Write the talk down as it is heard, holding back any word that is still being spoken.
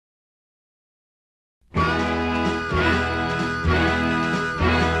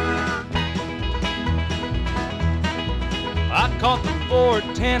caught the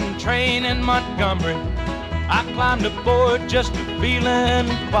 4:10 train in Montgomery. I climbed aboard just feeling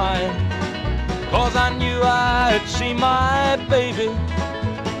fine, 'cause I knew I'd see my baby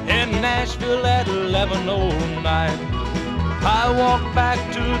in Nashville at 11:09. I walked back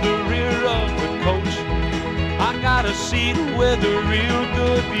to the rear of the coach. I got a seat with a real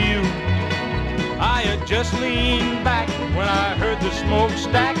good view. I had just leaned back when I heard the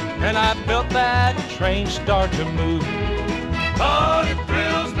smokestack, and I felt that train start to move. Oh, it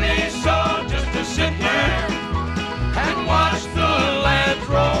thrills me so just to sit here and watch the lads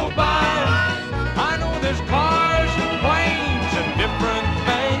roll by. I know there's cars and planes and different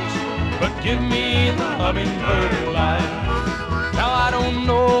things, but give me the Hummingbird line. Now I don't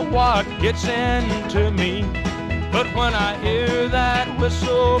know what gets into me, but when I hear that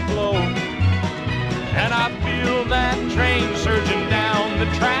whistle blow, and I feel that train surging down the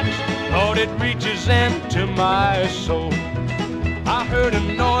tracks, Lord, it reaches into my soul. I heard a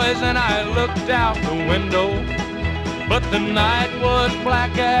noise and I looked out the window, but the night was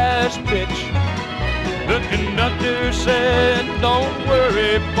black as pitch. The conductor said, "Don't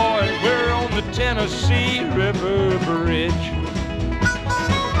worry, boy, we're on the Tennessee River Bridge."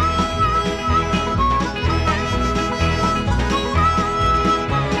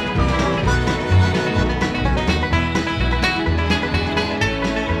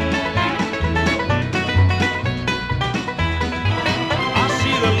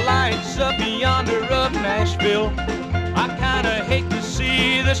 Up yonder of Nashville, I kinda hate to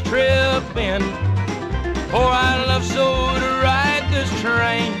see this trip end, for I love so to ride this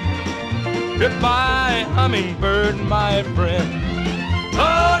train. Goodbye, Hummingbird, my friend.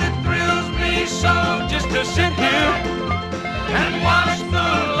 Oh, it thrills me so just to sit here and watch the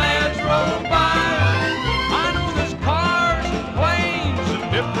lads roll by. I know there's cars and planes and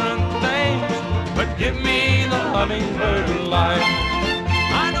different things, but give me the Hummingbird line.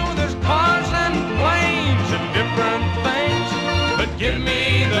 Cars and planes and different things, but give me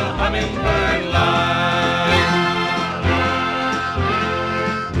the Hummingbird line.